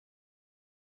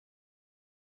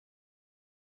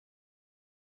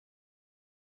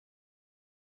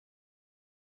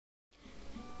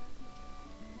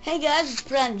Hey guys, it's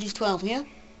Prodigy12 here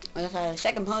with a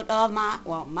second part of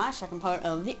my second part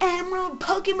of the Emerald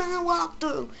Pokemon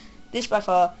walkthrough. This by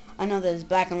far, I know there's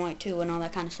black and white too and all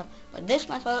that kind of stuff, but this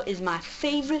by far is my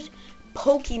favorite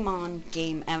Pokemon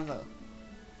game ever.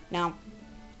 Now,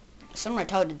 some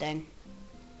retarded thing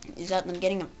is that at the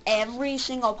beginning of every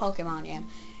single Pokemon game,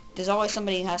 there's always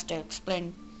somebody who has to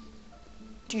explain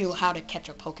to you how to catch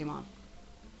a Pokemon.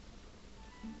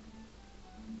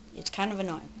 It's kind of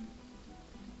annoying.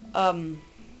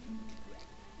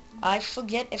 I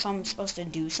forget if I'm supposed to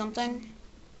do something.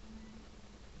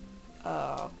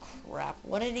 Oh, crap.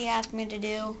 What did he ask me to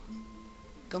do?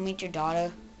 Go meet your daughter.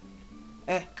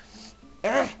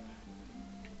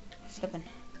 Slipping.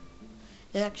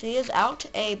 There actually is out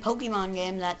a Pokemon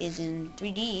game that is in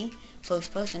 3D,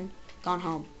 first person, Gone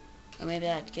Home. Or maybe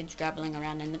that kid's traveling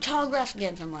around in the tall grass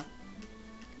again somewhere.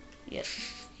 Yes,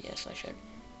 I should.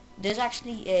 There's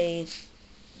actually a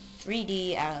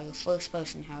 3D first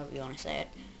person, however you want to say it,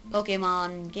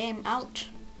 Pokemon game out.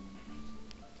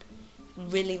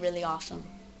 Really, really awesome.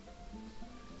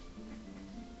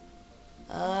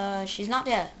 She's not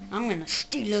there. I'm gonna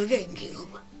steal her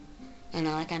GameCube. I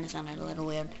know, that kinda sounded a little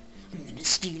weird. I'm gonna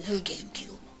steal her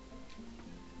GameCube.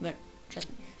 But, trust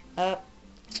me.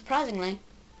 Surprisingly,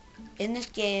 in this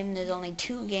game there's only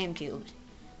 2 GameCubes.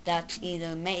 That's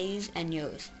either May's and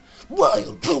yours.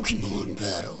 Wild Pokemon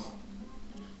battle!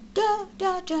 Da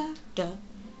da da da.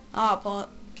 Oh,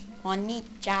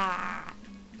 Ponycha.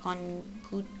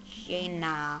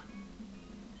 Ponpuchena.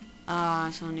 So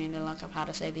I need to look up how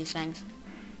to say these things.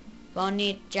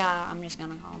 Ponycha. I'm just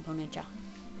gonna call him Ponycha.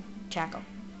 Chaco.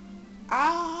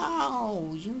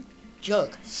 Ow! You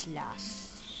jerk.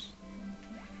 Slash.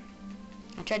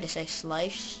 I tried to say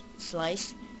slice,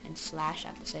 and slash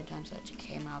at the same time, so it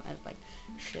came out as like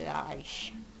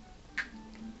slash.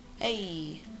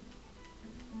 Hey.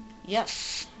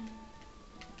 Yes.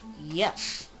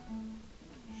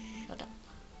 Shut up.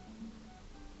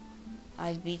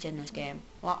 I've beaten this game.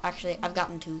 Well, actually, I've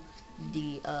gotten to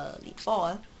the Elite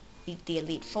Four. Beat the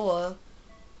Elite Four.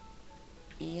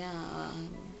 Yeah.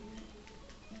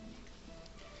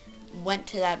 Went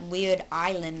to that weird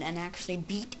island and actually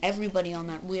beat everybody on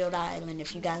that weird island,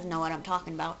 if you guys know what I'm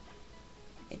talking about.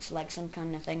 It's like some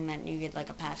kind of thing that you get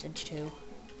like a passage to.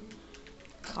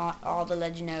 Caught all the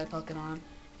legendary Pokemon.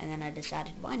 And then I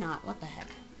decided, why not? What the heck?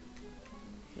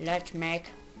 Let's make...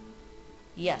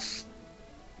 Yes.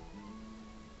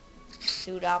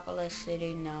 Pseudopolis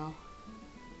City, no.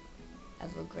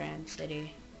 Evergrande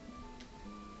City.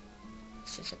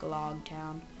 It's just like a log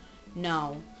town.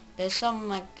 No. There's some,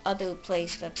 like, other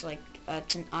place that's like,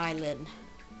 it's an island.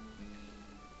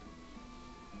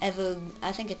 I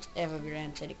think it's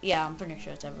Evergrande City. Yeah, I'm pretty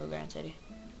sure it's Evergrande City.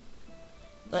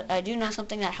 But I do know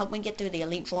something that helped me get through the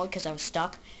Elite Four because I was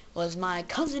stuck, was my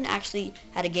cousin actually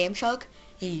had a Game Shark.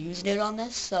 He used it on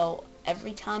this, so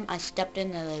every time I stepped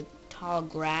into the tall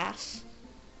grass...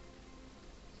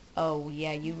 Oh,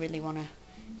 yeah, you really want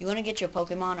to get your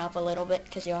Pokemon up a little bit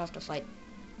because you'll have to fight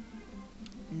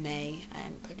May,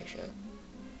 I'm pretty sure,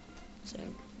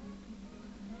 soon.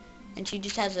 And she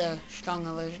just has a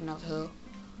stronger version of her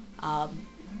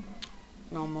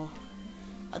normal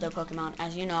other Pokemon.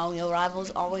 As you know, your rivals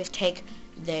always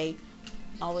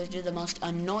always do the most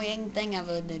annoying thing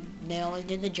ever. They always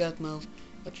do the jerk move,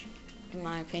 which, in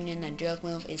my opinion, the jerk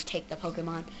move is take the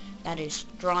Pokemon that is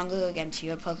stronger against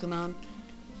your Pokemon.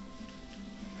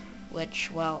 Which,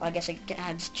 well, I guess it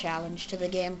adds challenge to the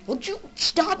game. Would you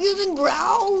stop using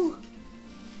Growl?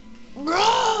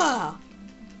 Bruh!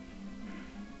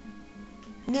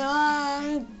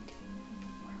 No.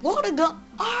 Water gun.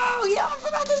 Oh, yeah, I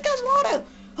forgot this guy's water.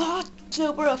 Oh,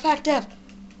 super effective.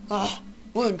 Oh,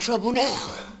 we're in trouble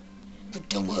now. But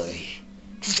don't worry,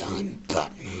 because I'm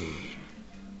Batman.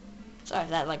 Sorry if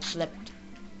that, like, flipped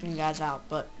you guys out,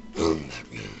 but... I'm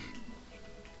Batman.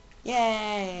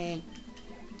 Yay!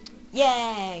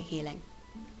 Yay! Healing.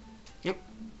 Yep.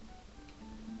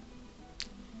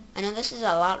 I know this is a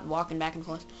lot walking back and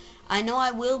forth. I know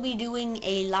I will be doing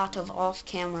a lot of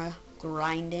off-camera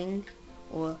grinding,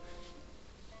 or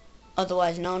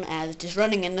otherwise known as just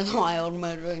running into the wild,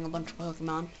 murdering a bunch of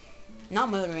Pokemon. Not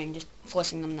murdering, just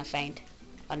forcing them to faint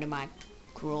under my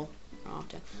cruel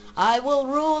altar. I will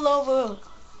rule over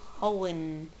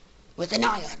Hoenn with an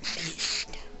iron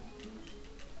fist,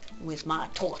 with my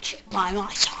torch by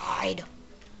my side.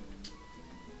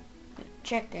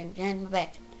 Chickens in my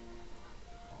bed.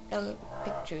 Those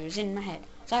pictures in my head.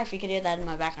 Sorry if you could hear that in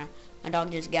my background. My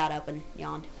dog just got up and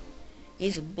yawned.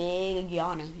 He's a big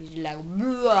yawner. He's like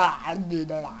blah, blah,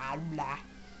 blah, blah.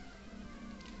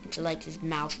 It's like his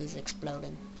mouth is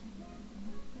exploding.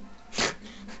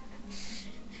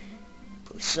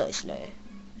 Precisely.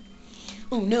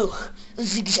 Oh no, a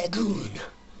Zigzagoon.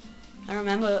 I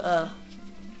remember,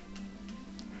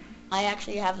 I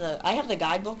actually have the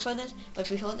guidebook for this, but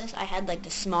before this I had like the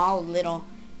small little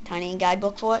tiny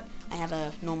guidebook for it. I have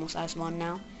a normal size one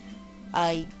now.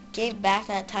 I gave back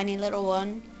that tiny little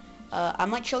one. I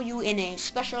might show you in a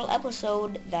special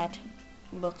episode that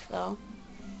book though.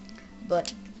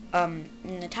 But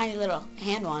in the tiny little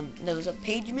hand one, there was a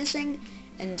page missing,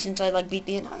 and since I like beat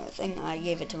the entire thing, I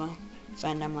gave it to my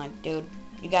friend. I'm like, dude,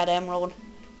 you got Emerald?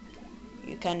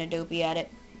 You kinda dopey at it.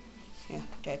 Here,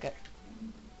 take it.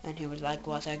 And he was like,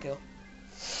 well, thank you.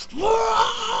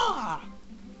 I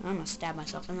almost stabbed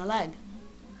myself in the leg.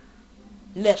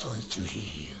 Level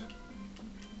 3.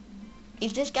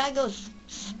 If this guy goes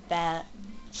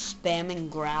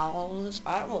spamming growls,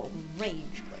 I will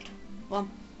rage quit. Well,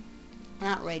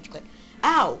 not rage quit.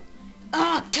 Ow!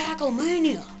 Ah, Tackle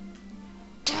Mania!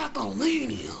 Tackle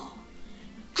Mania!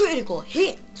 Critical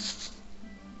hits!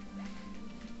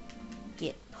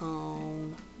 Get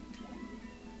pwned.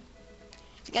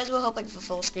 If you guys were hoping for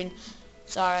full screen,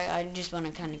 sorry, I just want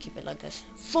to kind of keep it like this.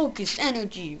 Focus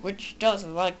energy, which does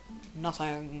like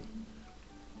nothing.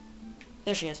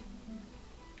 There she is.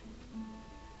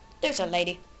 There's a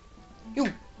lady.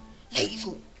 You lady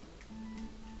fool.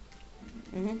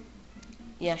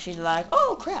 Yeah, she's like,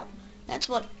 oh crap. That's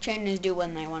what trainers do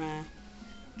when they want to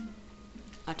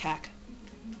attack.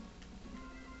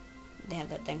 They have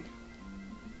that thing.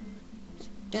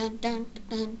 Dun dun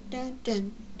dun dun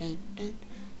dun dun dun.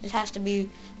 This has to be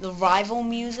the rival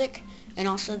music, and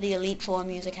also the Elite Four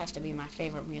music has to be my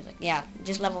favorite music. Yeah,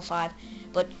 just level 5.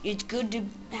 But it's good to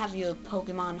have your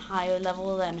Pokemon higher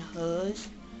level than hers,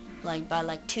 like by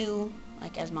like 2,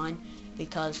 like as mine,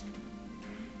 because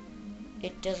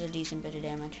it does a decent bit of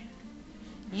damage.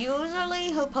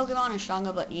 Usually her Pokemon is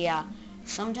stronger, but yeah,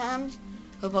 sometimes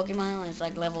her Pokemon is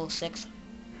like level 6,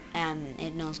 and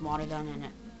it knows Water Gun, and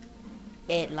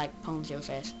it like pwns your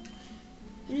face.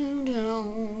 I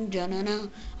know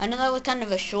that was kind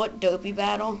of a short dopey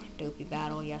battle. Dopey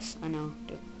battle, yes, I know.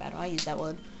 Dopey battle, I use that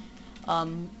word.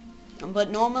 But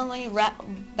normally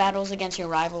battles against your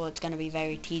rival, it's going to be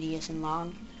very tedious and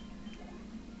long.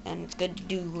 And it's good to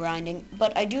do grinding.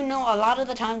 But I do know a lot of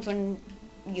the times when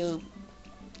your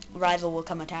rival will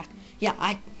come attack. Yeah,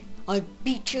 I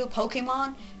beat your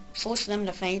Pokemon, forced them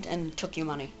to faint, and took your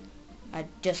money. I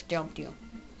just jumped you.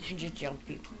 I just jumped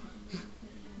you.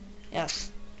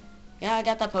 Yes. Yeah, I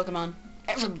got that Pokemon.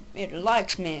 It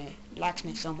likes me. It likes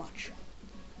me so much.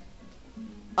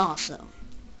 Awesome.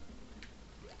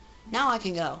 Now I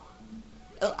can go.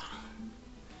 Ugh.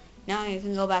 Now you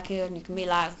can go back here and you can be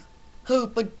like,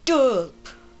 Hoopa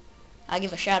Doop. I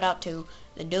give a shout out to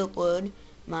the Dopewood,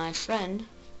 my friend.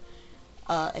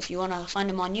 If you want to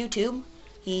find him on YouTube,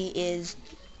 he is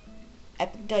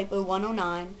Epic Diaper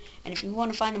 109. And if you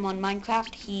want to find him on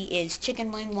Minecraft, he is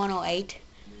Chicken Wing 108.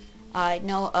 I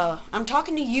know, I'm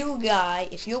talking to you, guy,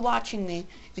 if you're watching me,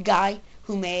 the guy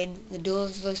who made the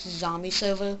Duels vs. Zombies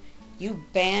server. You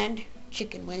banned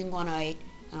Chicken Wing 108,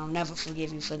 and I'll never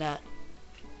forgive you for that.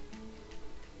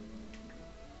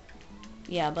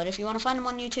 Yeah, but if you want to find him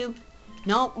on YouTube,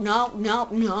 no,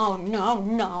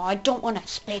 I don't want to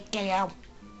speak to you.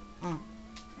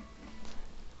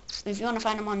 If you want to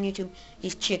find him on YouTube,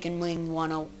 he's Chicken Wing 10,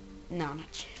 no,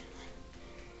 not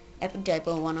Epic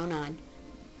Diaper 109.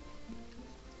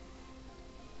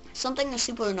 Something that's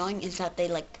super annoying is that they,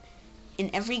 like, in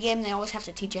every game they always have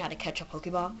to teach you how to catch a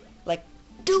Pokeball. Like,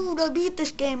 dude, I beat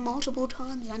this game multiple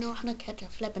times. I know how to catch a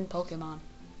flippin' Pokemon.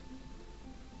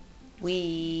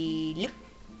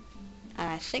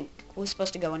 I think we're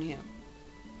supposed to go in here.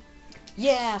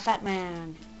 Yeah, Fat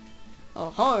Man. Oh,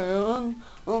 hi,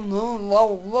 blah,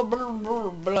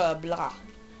 blah.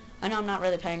 I know I'm not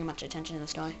really paying much attention to the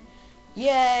story.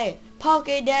 Yay,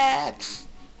 Pokédex.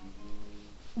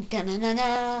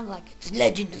 Da-na-na-na, like it's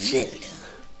Legend of Zelda.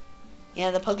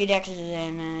 Yeah, the Pokédex is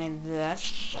in,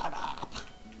 shut up.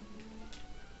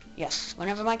 Yes,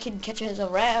 whenever my kid catches a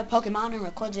rare Pokemon and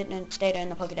records it in its data in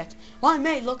the Pokédex, my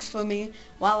mate looks for me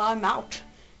while I'm out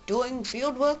doing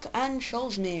field work and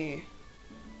shows me.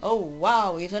 Oh,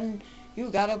 wow, Ethan,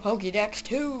 you got a Pokédex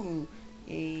too.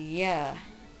 Yeah.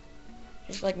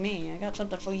 Just like me, I got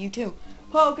something for you too.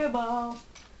 Pokeballs.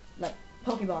 Like,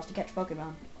 Pokeballs to catch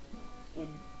Pokemon. And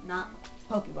not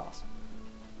Pokeballs.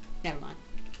 Never mind.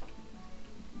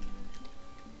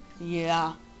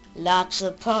 Yeah, lots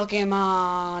of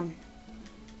Pokemon.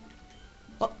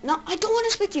 Well, no, I don't want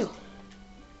to speak to you.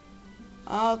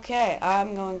 Okay,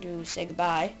 I'm going to say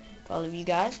goodbye to all of you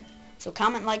guys. So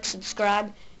comment, like,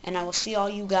 subscribe, and I will see all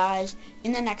you guys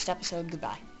in the next episode.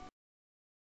 Goodbye.